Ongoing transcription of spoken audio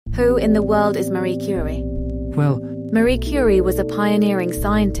Who in the world is Marie Curie? Well, Marie Curie was a pioneering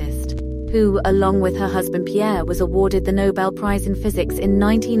scientist who, along with her husband Pierre, was awarded the Nobel Prize in Physics in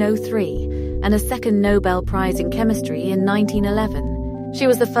 1903 and a second Nobel Prize in Chemistry in 1911. She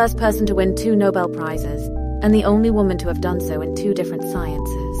was the first person to win 2 Nobel Prizes and the only woman to have done so in 2 different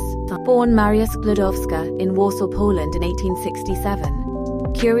sciences. Born Maria Sklodowska in Warsaw, Poland in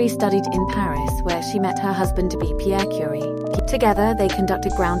 1867, Curie studied in Paris, where she met her husband-to-be Pierre Curie. Together, they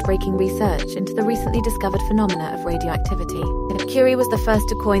conducted groundbreaking research into the recently discovered phenomena of radioactivity. Curie was the first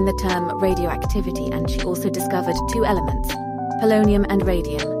to coin the term radioactivity, and she also discovered 2 elements, polonium and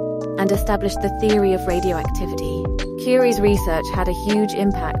radium, and established the theory of radioactivity. Curie's research had a huge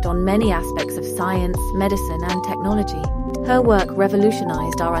impact on many aspects of science, medicine, and technology. Her work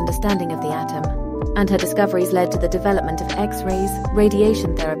revolutionized our understanding of the atom, and her discoveries led to the development of X-rays,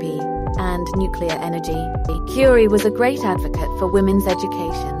 radiation therapy, and nuclear energy. Curie was a great advocate for women's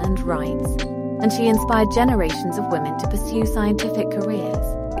education and rights, and she inspired generations of women to pursue scientific careers.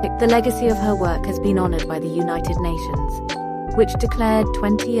 The legacy of her work has been honored by the United Nations, which declared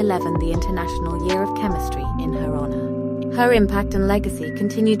 2011 the International Year of Chemistry in her honor. Her impact and legacy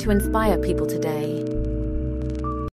continue to inspire people today.